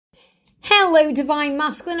Hello Divine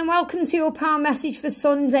Masculine and welcome to your power message for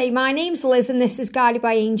Sunday. My name's Liz and this is Guided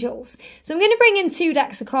by Angels. So I'm going to bring in 2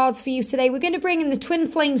 decks of cards for you today. We're going to bring in the Twin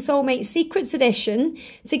Flame Soulmate Secrets Edition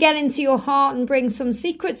to get into your heart and bring some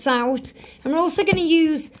secrets out. And we're also going to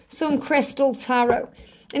use some Crystal Tarot.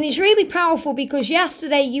 And it's really powerful because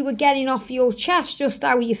yesterday you were getting off your chest just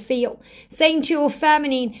how you feel. Saying to your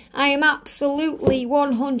feminine, I am absolutely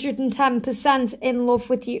 110% in love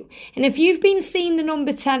with you. And if you've been seeing the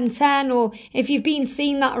number 1010 or if you've been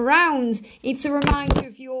seeing that around, it's a reminder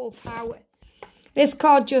of your power. This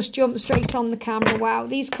card just jumped straight on the camera. Wow,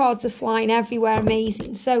 these cards are flying everywhere.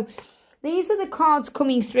 Amazing. So these are the cards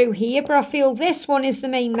coming through here, but I feel this one is the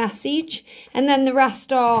main message. And then the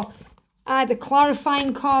rest are either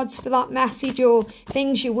clarifying cards for that message or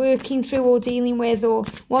things you're working through or dealing with or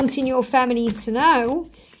wanting your feminine to know.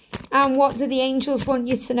 And what do the angels want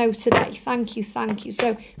you to know today? Thank you, thank you.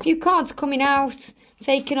 So a few cards coming out,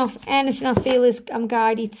 taking off anything I feel is I'm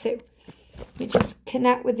guided to. Let me just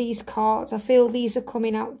connect with these cards. I feel these are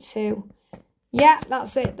coming out too. Yeah,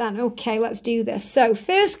 that's it then. Okay, let's do this. So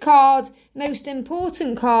first card, most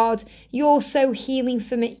important card, you're so healing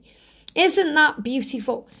for me. Isn't that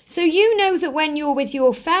beautiful? So you know that when you're with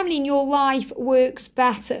your family, your life works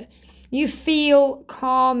better. You feel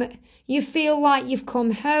calm. You feel like you've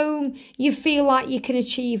come home. You feel like you can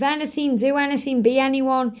achieve anything, do anything, be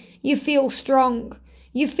anyone. You feel strong.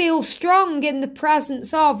 You feel strong in the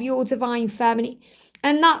presence of your divine feminine.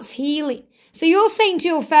 And that's healing. So you're saying to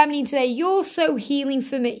your feminine today, you're so healing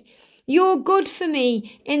for me. You're good for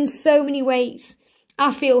me in so many ways.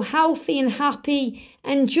 I feel healthy and happy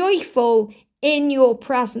and joyful in your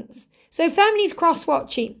presence. So feminine's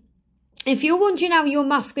cross-watching. If you're wondering how your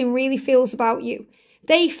masculine really feels about you,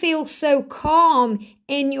 they feel so calm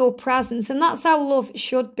in your presence. And that's how love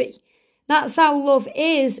should be. That's how love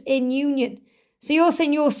is in union. So you're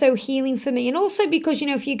saying you're so healing for me. And also because, you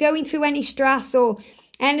know, if you're going through any stress or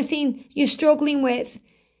anything you're struggling with,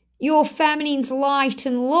 your feminine's light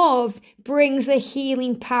and love brings a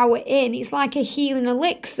healing power in. It's like a healing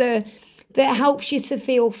elixir that helps you to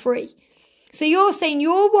feel free. So you're saying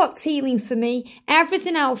you're what's healing for me.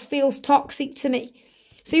 Everything else feels toxic to me.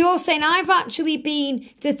 So you're saying I've actually been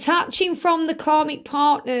detaching from the karmic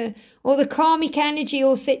partner or the karmic energy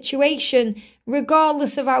or situation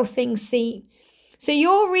regardless of how things seem. So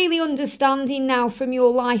you're really understanding now from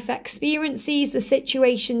your life experiences, the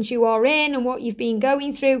situations you are in and what you've been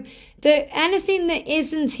going through, that anything that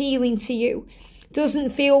isn't healing to you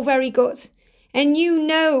doesn't feel very good. And you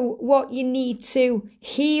know what you need to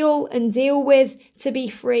heal and deal with to be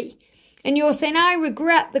free. And you're saying, I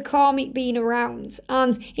regret the karmic being around.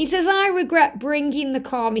 And he says, I regret bringing the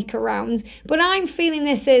karmic around. But I'm feeling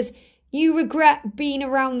this as you regret being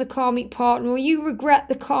around the karmic partner or you regret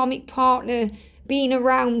the karmic partner being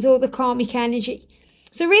around or the karmic energy.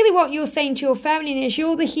 So really what you're saying to your feminine is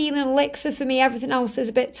you're the healing elixir for me. Everything else is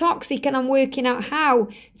a bit toxic and I'm working out how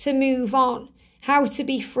to move on, how to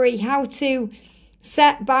be free, how to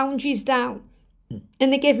set boundaries down.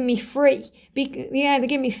 And they're giving me free. They're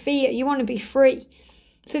giving me fear. You want to be free.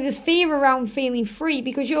 So there's fear around feeling free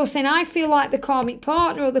because you're saying I feel like the karmic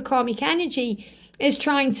partner or the karmic energy is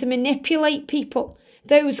trying to manipulate people,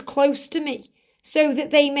 those close to me, so that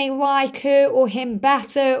they may like her or him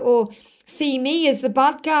better or see me as the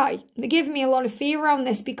bad guy. They're giving me a lot of fear around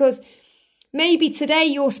this because maybe today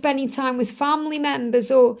you're spending time with family members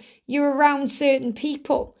or you're around certain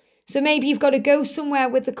people. So maybe you've got to go somewhere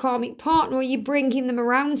with the karmic partner or you're bringing them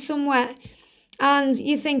around somewhere. And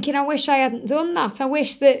you're thinking, I wish I hadn't done that. I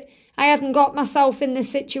wish that I hadn't got myself in this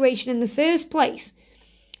situation in the first place.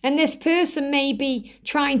 And this person may be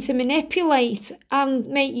trying to manipulate and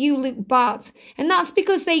make you look bad. And that's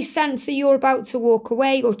because they sense that you're about to walk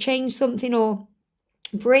away or change something or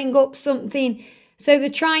bring up something. So they're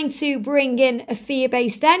trying to bring in a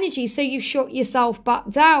fear-based energy so you shut yourself back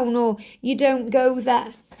down or you don't go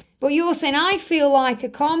there. But you're saying, I feel like a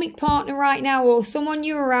karmic partner right now or someone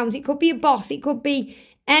you're around. It could be a boss. It could be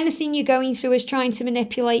anything you're going through is trying to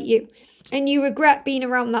manipulate you. And you regret being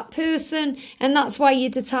around that person. And that's why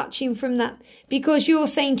you're detaching from them. Because you're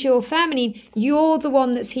saying to your feminine, you're the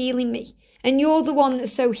one that's healing me. And you're the one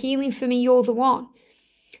that's so healing for me. You're the one.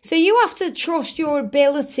 So you have to trust your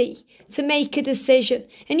ability to make a decision.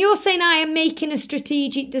 And you're saying, I am making a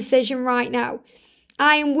strategic decision right now.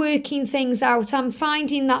 I am working things out. I'm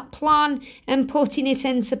finding that plan and putting it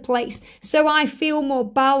into place. So I feel more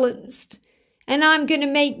balanced. And I'm going to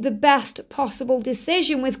make the best possible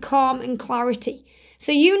decision with calm and clarity.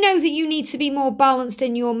 So you know that you need to be more balanced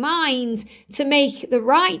in your mind to make the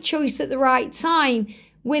right choice at the right time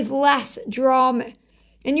with less drama.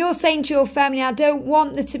 And you're saying to your family, I don't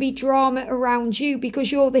want there to be drama around you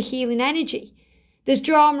because you're the healing energy. There's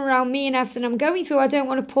drama around me and everything I'm going through. I don't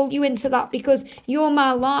want to pull you into that because you're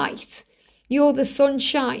my light. You're the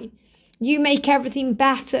sunshine. You make everything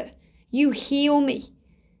better. You heal me.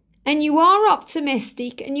 And you are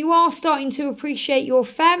optimistic and you are starting to appreciate your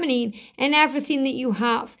feminine and everything that you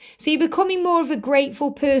have. So you're becoming more of a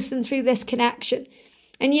grateful person through this connection.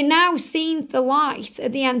 And you're now seeing the light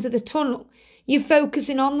at the end of the tunnel. You're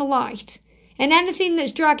focusing on the light. And anything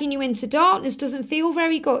that's dragging you into darkness doesn't feel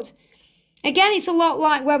very good. Again, it's a lot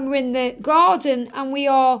like when we're in the garden and we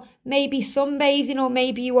are maybe sunbathing, or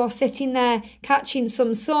maybe you are sitting there catching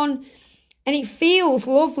some sun. And it feels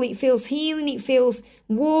lovely, it feels healing, it feels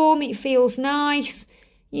warm, it feels nice.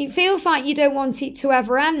 It feels like you don't want it to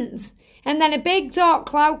ever end. And then a big dark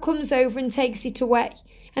cloud comes over and takes it away.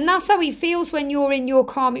 And that's how it feels when you're in your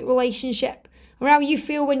karmic relationship. Or how you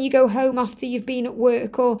feel when you go home after you've been at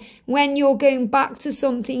work. Or when you're going back to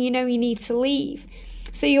something you know you need to leave.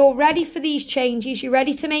 So you're ready for these changes, you're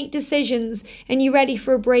ready to make decisions, and you're ready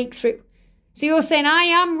for a breakthrough. So you're saying, I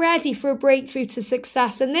am ready for a breakthrough to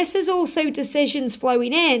success. And this is also decisions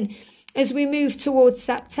flowing in as we move towards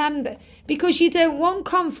September. Because you don't want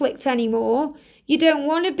conflict anymore. You don't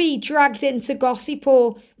want to be dragged into gossip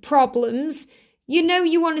or problems. You know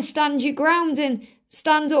you want to stand your ground and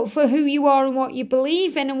stand up for who you are and what you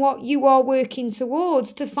believe in and what you are working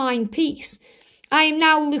towards to find peace. I am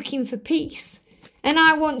now looking for peace. And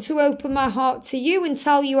I want to open my heart to you and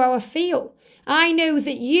tell you how I feel. I know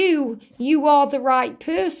that you are the right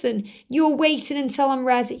person. You're waiting until I'm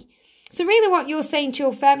ready. So really what you're saying to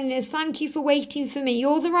your feminine is, thank you for waiting for me.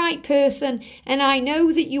 You're the right person and I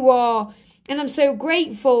know that you are. And I'm so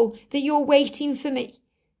grateful that you're waiting for me.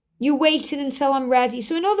 You're waiting until I'm ready.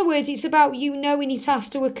 So in other words, it's about you knowing it has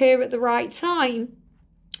to occur at the right time.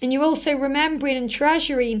 And you're also remembering and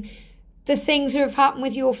treasuring the things that have happened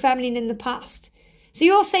with your feminine in the past. So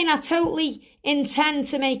you're saying, I totally intend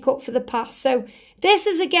to make up for the past. So this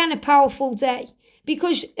is again a powerful day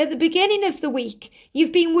because at the beginning of the week,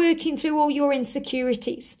 you've been working through all your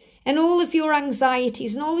insecurities and all of your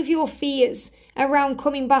anxieties and all of your fears around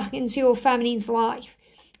coming back into your feminine's life.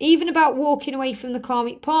 Even about walking away from the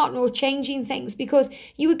karmic partner or changing things because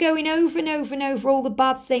you were going over and over and over all the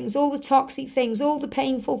bad things, all the toxic things, all the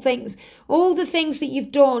painful things, all the things that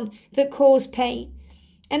you've done that cause pain.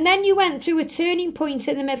 And then you went through a turning point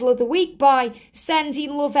in the middle of the week by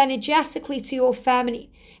sending love energetically to your feminine.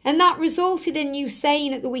 And that resulted in you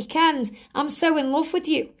saying at the weekend, I'm so in love with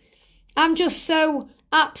you. I'm just so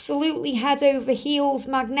absolutely head over heels,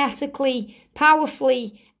 magnetically,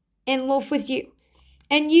 powerfully in love with you.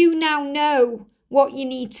 And you now know what you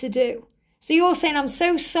need to do. So you're saying, I'm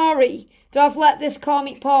so sorry that I've let this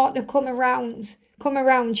karmic partner come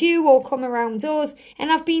around you or come around us.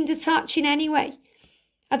 And I've been detaching anyway.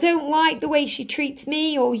 I don't like the way she treats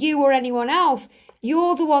me or you or anyone else.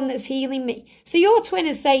 You're the one that's healing me. So your twin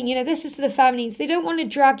is saying, this is to the feminines. They don't want to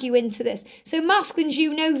drag you into this. So masculines,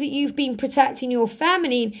 you know that you've been protecting your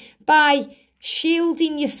feminine by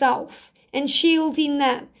shielding yourself and shielding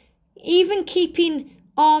them. Even keeping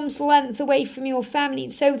arm's length away from your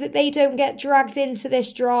feminine so that they don't get dragged into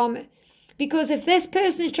this drama. Because if this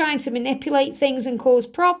person is trying to manipulate things and cause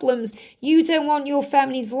problems, you don't want your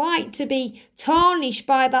feminine's light to be tarnished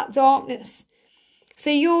by that darkness. So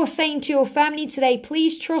you're saying to your feminine today,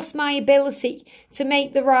 please trust my ability to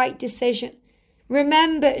make the right decision.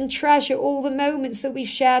 Remember and treasure all the moments that we've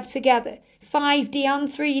shared together, 5D and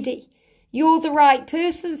 3D. You're the right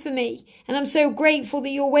person for me, and I'm so grateful that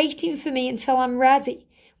you're waiting for me until I'm ready.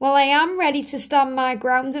 Well, I am ready to stand my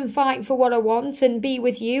ground and fight for what I want and be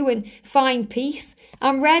with you and find peace.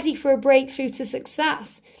 I'm ready for a breakthrough to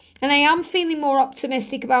success. And I am feeling more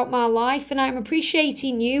optimistic about my life and I'm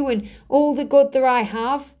appreciating you and all the good that I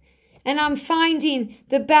have. And I'm finding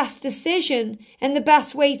the best decision and the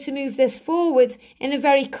best way to move this forward in a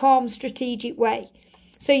very calm, strategic way.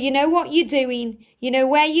 So you know what you're doing, you know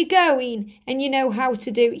where you're going, and you know how to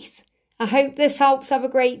do it. I hope this helps. Have a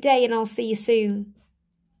great day and I'll see you soon.